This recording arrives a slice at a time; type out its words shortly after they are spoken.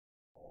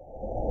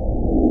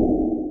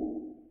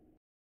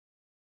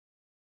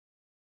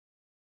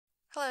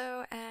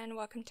Hello and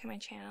welcome to my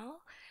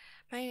channel.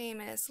 My name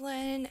is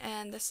Lynn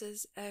and this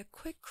is a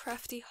quick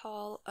crafty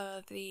haul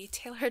of the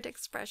Tailored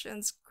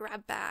Expressions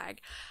grab bag.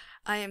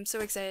 I am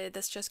so excited.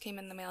 This just came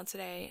in the mail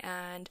today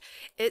and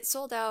it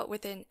sold out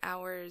within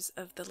hours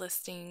of the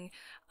listing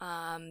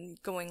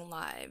going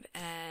live,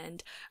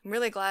 and I'm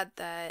really glad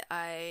that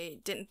I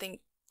didn't think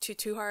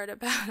too hard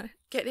about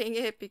getting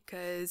it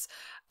because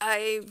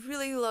I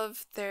really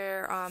love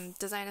their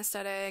design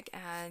aesthetic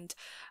and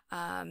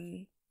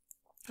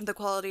the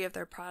quality of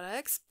their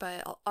products,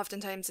 but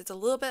oftentimes it's a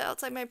little bit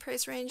outside my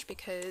price range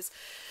because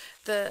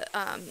the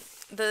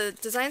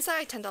designs that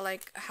I tend to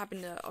like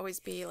happen to always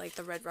be like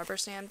the red rubber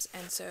stamps,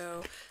 and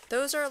so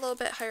those are a little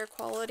bit higher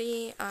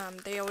quality.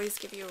 They always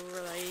give you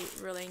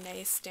a really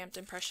nice stamped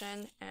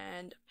impression,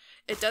 and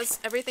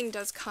everything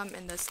does come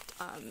in this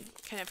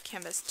kind of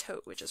canvas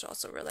tote, which is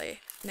also really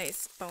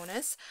nice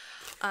bonus.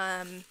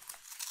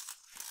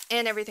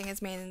 And everything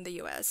is made in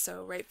the US,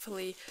 so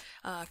rightfully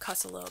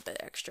costs a little bit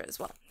extra as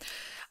well.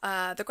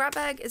 The grab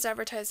bag is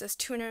advertised as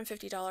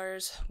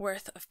 $250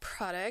 worth of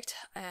product,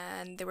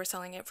 and they were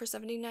selling it for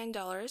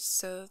 $79,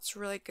 so it's a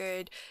really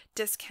good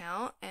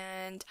discount.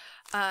 And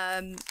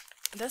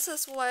this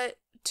is what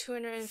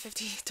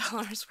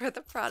 $250 worth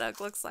of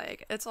product looks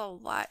like. It's a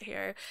lot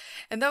here,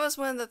 and that was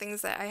one of the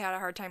things that I had a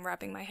hard time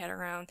wrapping my head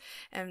around,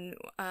 and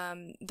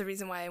the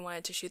reason why I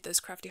wanted to shoot this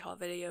crafty haul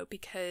video,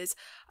 because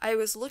I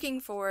was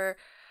looking for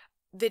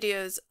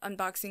videos,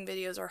 unboxing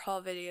videos or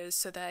haul videos,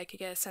 so that I could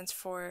get a sense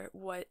for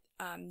what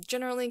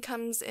generally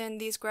comes in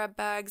these grab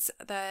bags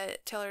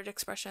that Tailored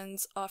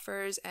Expressions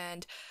offers,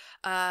 and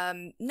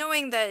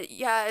knowing that,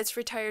 yeah, it's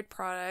retired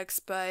products,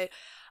 but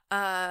so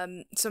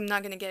I'm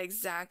not going to get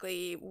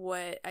exactly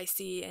what I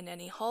see in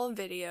any haul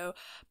video,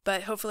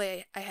 but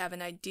hopefully I have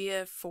an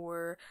idea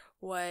for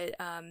what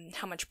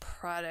how much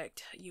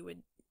product you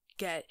would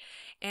get.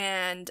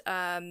 And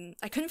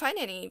I couldn't find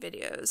any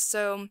videos,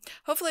 so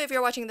hopefully if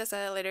you're watching this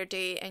at a later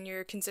date and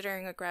you're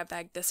considering a grab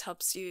bag, this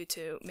helps you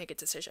to make a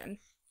decision.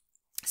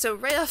 So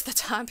right off the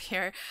top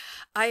here,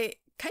 I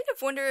kind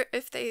of wonder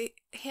if they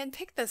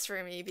handpicked this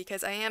for me,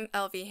 because I am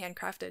LV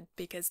handcrafted,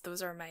 because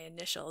those are my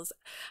initials,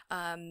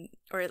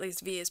 or at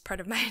least V is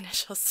part of my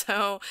initials,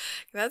 so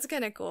that's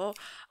kind of cool.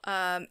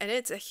 And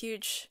it's a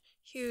huge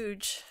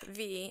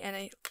V, and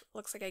it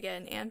looks like I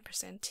get an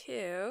ampersand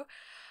too.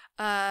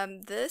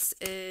 This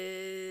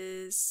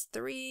is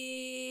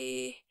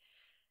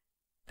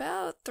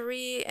about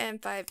 3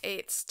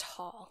 5/8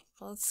 tall.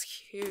 Well, it's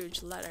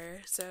huge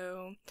letter,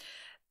 so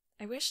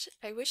I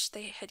wish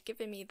they had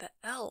given me the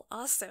L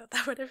also.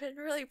 That would have been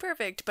really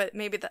perfect, but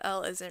maybe the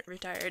L isn't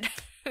retired.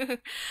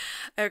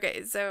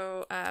 Okay,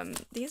 so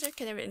these are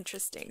kind of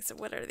interesting. So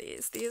what are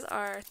these? These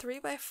are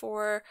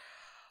 3x4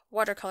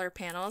 watercolor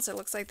panels. It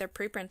looks like they're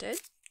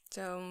pre-printed.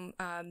 So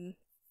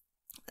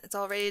it's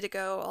all ready to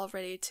go, all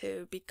ready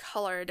to be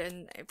colored,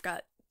 and I've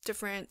got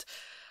different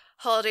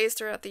holidays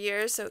throughout the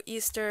year, so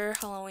Easter,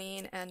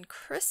 Halloween, and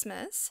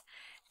Christmas.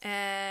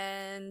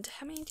 And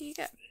how many do you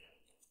get?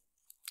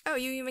 Oh,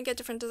 you even get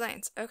different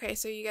designs. Okay,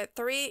 so you get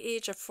 3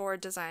 each of 4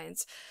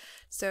 designs.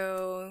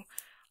 So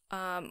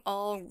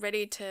all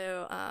ready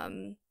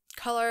to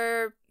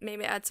color,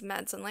 maybe add some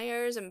mats and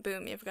layers, and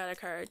boom, you've got a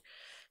card.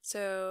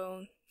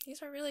 So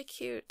these are really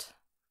cute.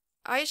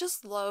 I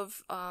just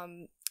love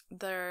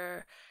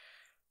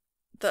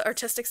the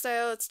artistic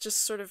style. It's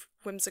just sort of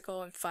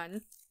whimsical and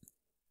fun.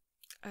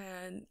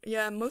 And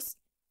yeah, almost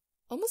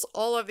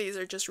all of these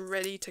are just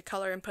ready to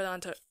color and put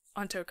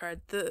onto a card.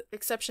 The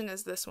exception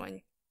is this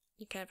one.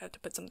 You kind of have to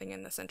put something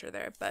in the center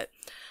there, but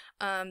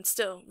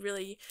still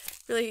really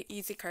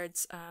easy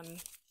cards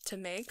to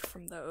make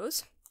from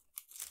those.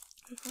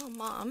 Oh,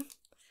 mom.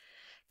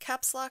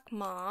 Caps Lock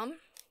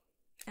Mom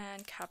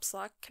and Caps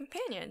Lock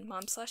Companion,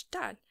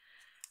 mom/dad.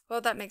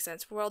 Well, that makes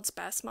sense. World's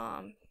best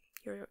mom.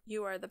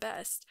 You are the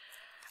best.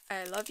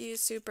 I love you,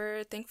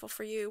 super thankful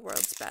for you,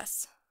 world's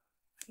best.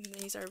 And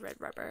these are red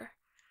rubber.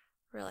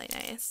 Really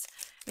nice.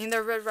 I mean,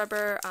 they're red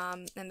rubber,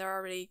 and they're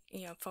already,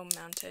 foam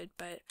mounted,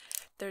 but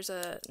there's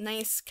a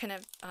nice kind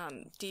of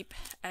deep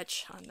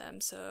etch on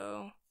them,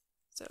 so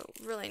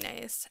really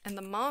nice. And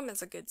the mom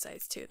is a good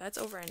size too. That's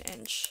over an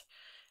inch,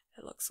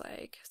 it looks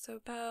like. So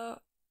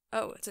about,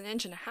 oh, it's 1.5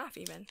 inches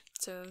even.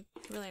 So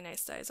really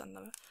nice size on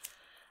the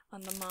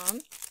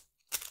mom.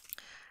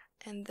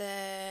 And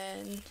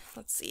then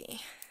let's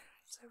see.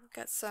 So we've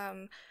got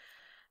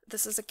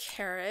this is a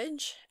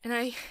carriage, and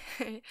I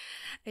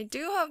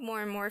do have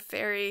more and more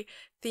fairy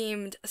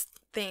themed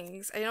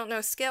things. I don't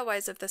know scale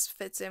wise if this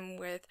fits in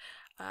with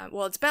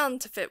well, it's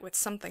bound to fit with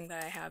something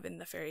that I have in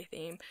the fairy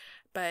theme,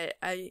 but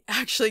I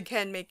actually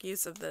can make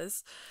use of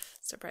this,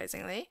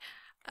 surprisingly.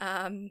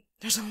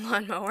 There's a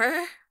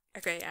lawnmower.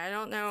 Okay, I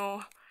don't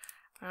know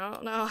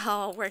how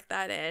I'll work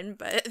that in,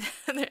 but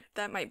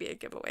that might be a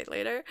giveaway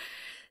later.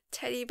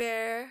 Teddy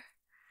bear,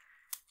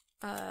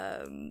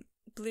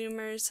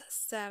 Bloomers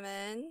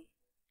 7,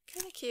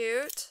 kind of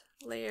cute,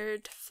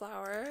 layered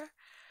flower,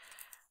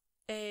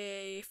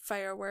 a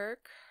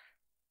firework,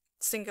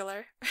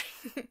 singular,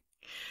 and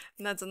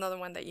that's another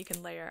one that you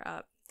can layer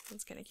up.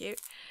 That's kind of cute.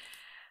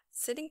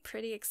 sitting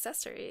pretty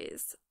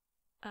accessories.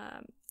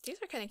 These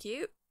are kind of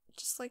cute.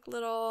 Just like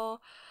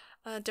little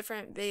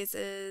different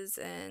vases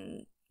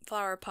and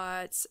flower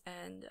pots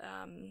and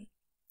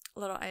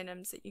little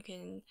items that you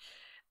can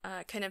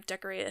kind of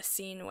decorate a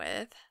scene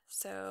with.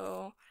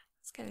 So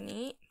it's kind of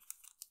neat.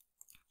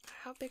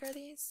 How big are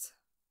these?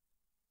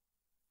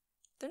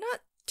 They're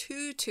not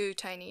too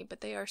tiny,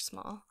 but they are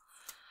small.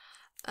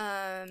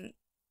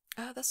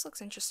 Oh, this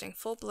looks interesting.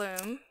 Full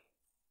bloom.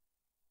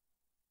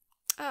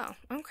 Oh,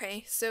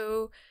 okay.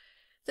 So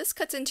this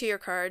cuts into your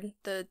card,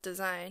 the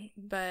design,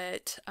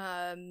 but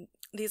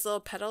these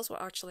little petals will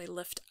actually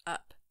lift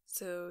up.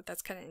 So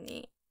that's kind of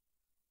neat.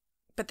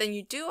 But then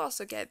you do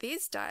also get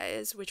these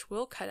dies, which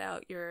will cut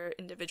out your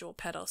individual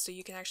petals. So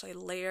you can actually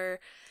layer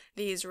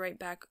these right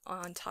back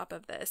on top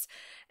of this.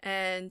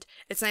 And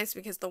it's nice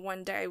because the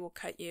one die will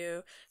cut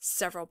you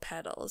several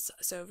petals.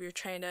 So if you're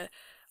trying to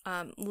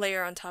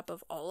layer on top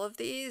of all of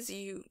these,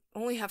 you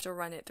only have to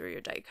run it through your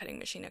die cutting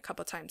machine a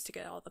couple times to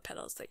get all the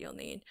petals that you'll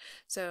need.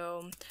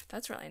 So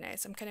that's really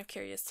nice. I'm kind of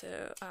curious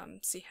to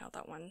see how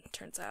that one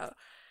turns out.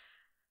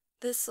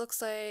 This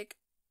looks like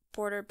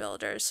Border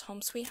Builders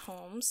Home Sweet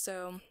Home.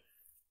 So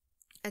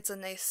it's a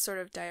nice sort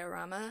of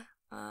diorama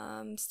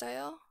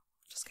style,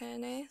 which is kind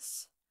of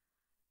nice.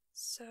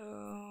 So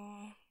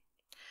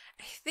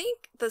I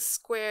think the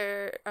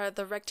square,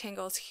 the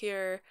rectangles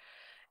here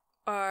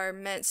are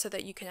meant so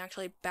that you can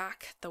actually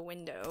back the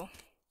window.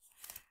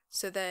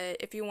 So that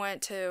if you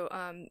want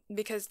to,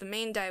 because the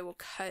main die will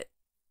cut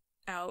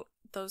out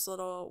those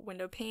little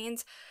window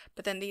panes,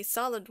 but then these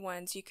solid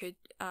ones, you could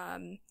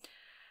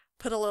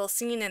put a little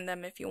scene in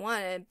them if you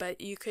wanted,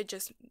 but you could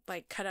just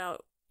like cut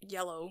out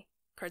yellow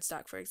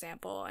cardstock, for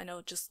example, and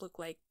it'll just look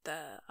like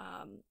the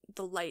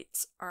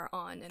lights are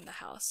on in the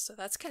house. So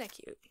that's kind of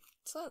cute.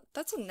 So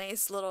that's a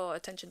nice little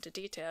attention to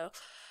detail.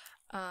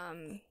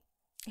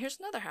 Here's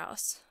another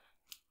house.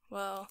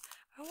 Well,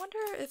 I wonder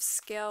if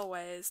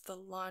scale-wise the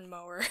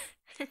lawnmower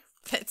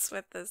fits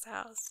with this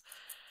house.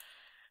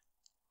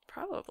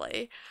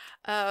 Probably.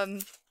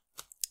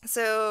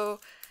 So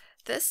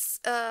this,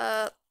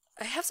 I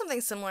have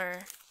something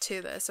similar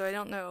to this, so I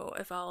don't know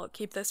if I'll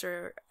keep this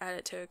or add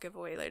it to a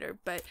giveaway later,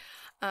 but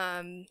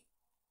the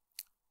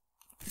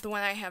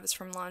one I have is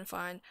from Lawn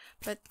Fawn,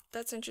 but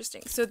that's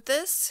interesting. So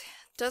this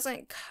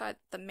doesn't cut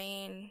the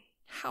main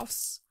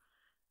house,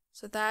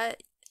 so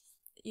that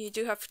you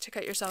do have to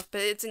cut yourself, but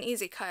it's an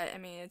easy cut. I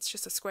mean, it's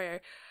just a square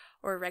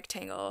or a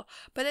rectangle,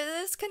 but it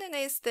is kind of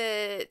nice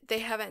that they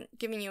haven't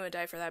given you a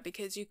die for that,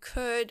 because you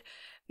could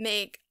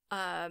make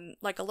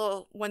like a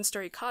little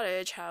one-story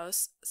cottage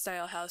house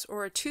style house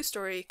or a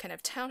two-story kind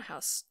of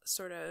townhouse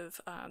sort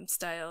of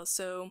style.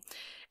 So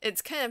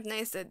it's kind of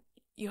nice that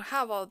you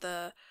have all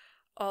the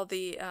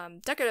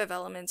decorative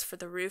elements for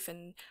the roof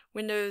and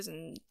windows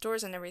and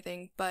doors and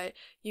everything, but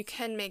you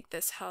can make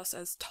this house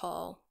as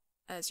tall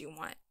as you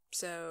want.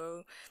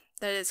 So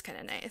that is kind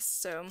of nice.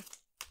 So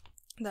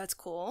that's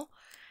cool.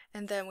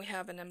 And then we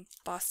have an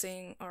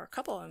embossing, or a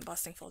couple of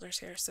embossing folders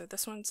here. So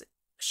this one's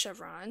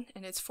chevron,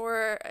 and it's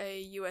for a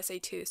USA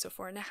 2, so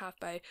 4.5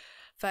 by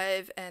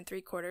 5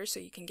 3/4, so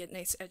you can get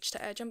nice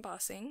edge-to-edge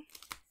embossing.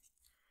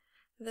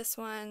 This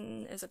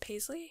one is a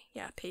paisley.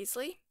 Yeah,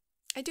 paisley.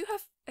 I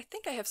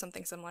think I have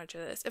something similar to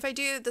this. If I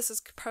do, this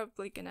is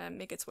probably gonna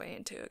make its way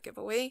into a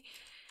giveaway.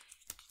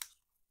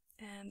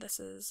 And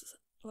this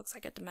looks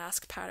like a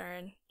damask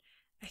pattern.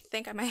 I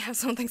think I might have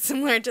something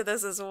similar to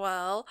this as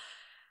well.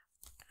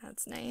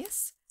 That's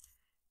nice.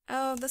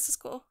 Oh, this is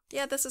cool.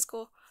 Yeah, this is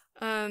cool.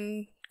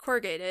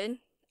 Corrugated.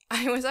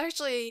 I was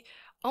actually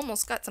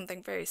almost got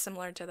something very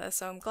similar to this,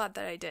 so I'm glad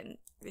that I didn't,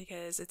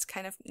 because it's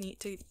kind of neat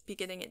to be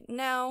getting it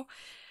now.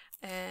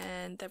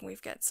 And then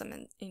we've got some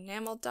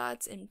enamel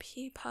dots in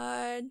pea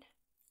pod.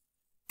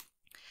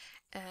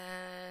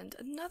 And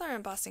another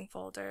embossing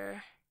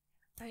folder.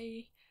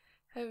 I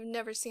have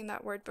never seen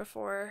that word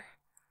before.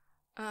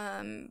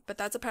 But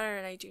that's a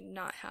pattern I do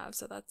not have,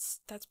 so that's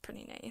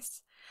pretty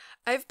nice.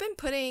 I've been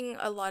putting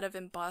a lot of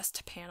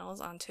embossed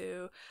panels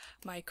onto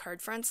my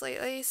card fronts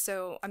lately,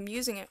 so I'm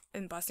using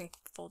embossing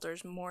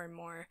folders more and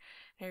more.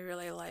 I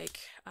really like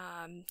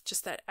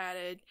just that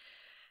added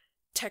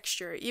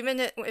texture, even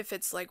if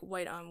it's like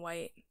white on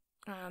white.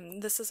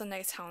 This is a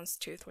nice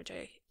houndstooth, which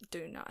I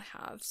do not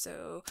have,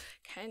 so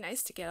kind of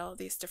nice to get all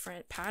these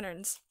different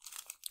patterns.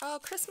 Oh,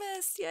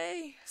 Christmas!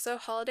 Yay! So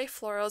holiday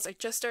florals. I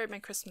just started my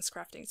Christmas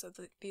crafting, so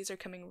these are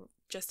coming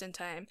just in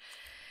time.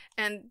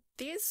 And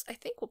these, I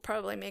think, will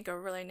probably make a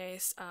really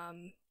nice,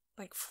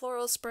 like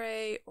floral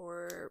spray,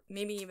 or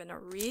maybe even a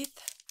wreath.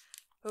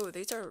 Oh,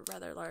 these are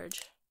rather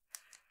large.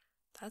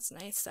 That's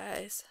nice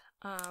size.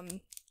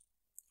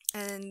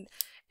 And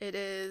it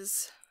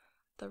is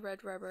the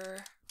red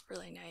rubber,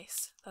 really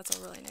nice. That's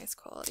a really nice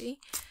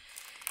quality.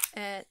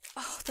 And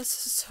oh,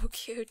 this is so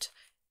cute.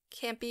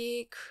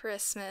 Campy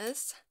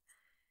Christmas.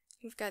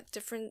 We've got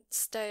different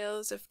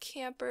styles of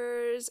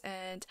campers,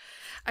 and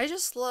I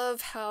just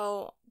love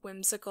how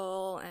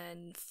whimsical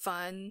and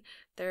fun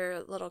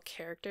their little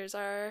characters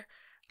are.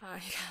 You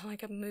got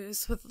like a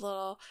moose with a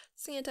little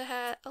Santa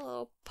hat, a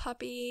little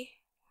puppy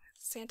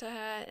Santa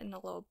hat and a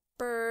little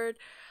bird.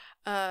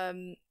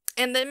 And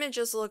the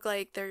images look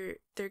like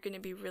they're gonna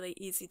be really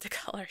easy to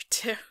color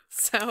too.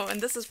 So,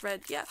 and this is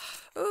red. Yeah.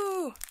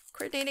 Ooh,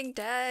 coordinating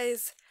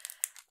dies.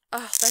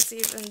 Oh, that's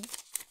even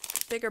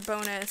bigger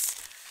bonus.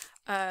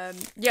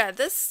 Yeah,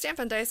 this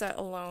Stampin' Die set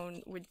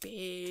alone would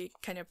be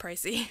kind of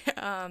pricey.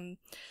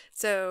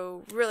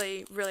 So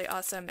really, really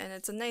awesome, and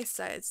it's a nice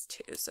size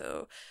too.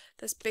 So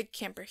this big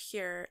camper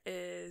here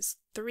is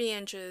 3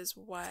 inches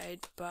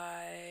wide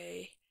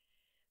by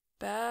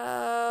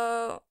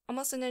about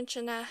almost an inch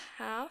and a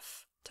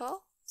half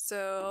tall.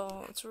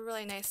 So it's a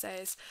really nice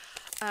size.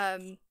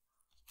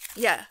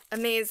 Yeah,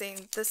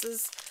 amazing. This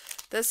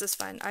is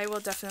fun. I will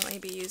definitely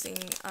be using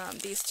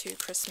these 2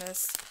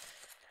 Christmas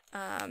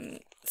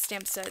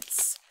stamp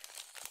sets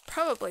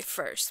probably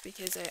first,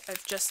 because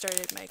I've just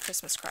started my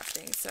Christmas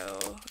crafting,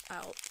 so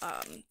I'll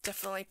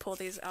definitely pull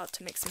these out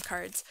to make some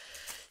cards.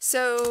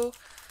 So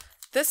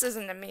this is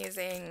an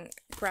amazing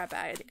grab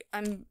bag.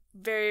 I'm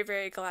very,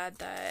 very glad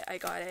that I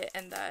got it,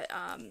 and that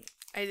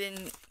I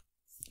didn't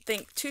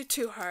think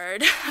too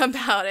hard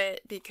about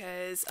it,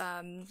 because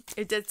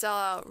it did sell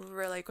out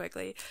really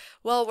quickly.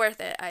 Well worth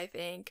it, I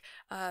think.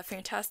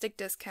 Fantastic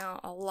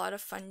discount, a lot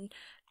of fun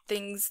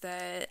things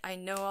that I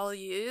know I'll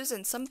use,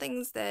 and some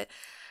things that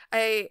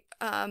I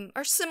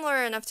are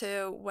similar enough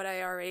to what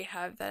I already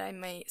have that I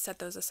might set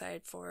those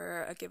aside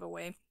for a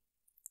giveaway.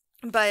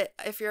 But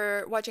if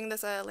you're watching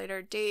this at a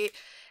later date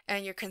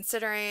and you're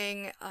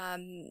considering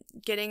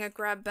getting a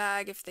grab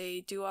bag, if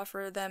they do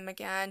offer them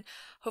again,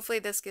 hopefully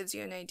this gives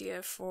you an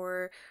idea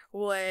for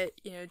what,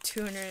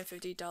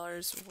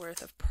 $250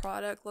 worth of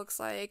product looks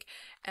like,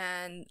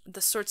 and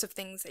the sorts of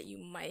things that you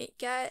might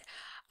get.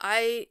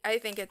 I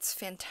think it's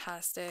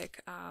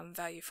fantastic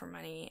value for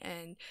money,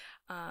 and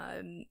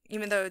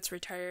even though it's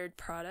retired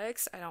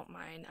products, I don't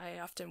mind. I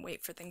often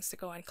wait for things to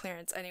go on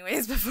clearance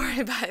anyways before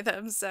I buy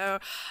them. So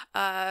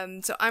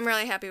I'm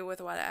really happy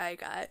with what I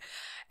got,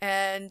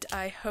 and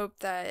I hope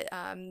that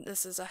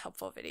this is a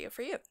helpful video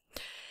for you.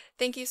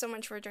 Thank you so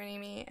much for joining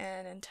me,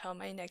 and until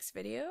my next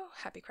video,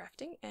 happy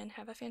crafting and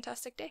have a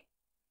fantastic day.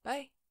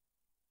 Bye!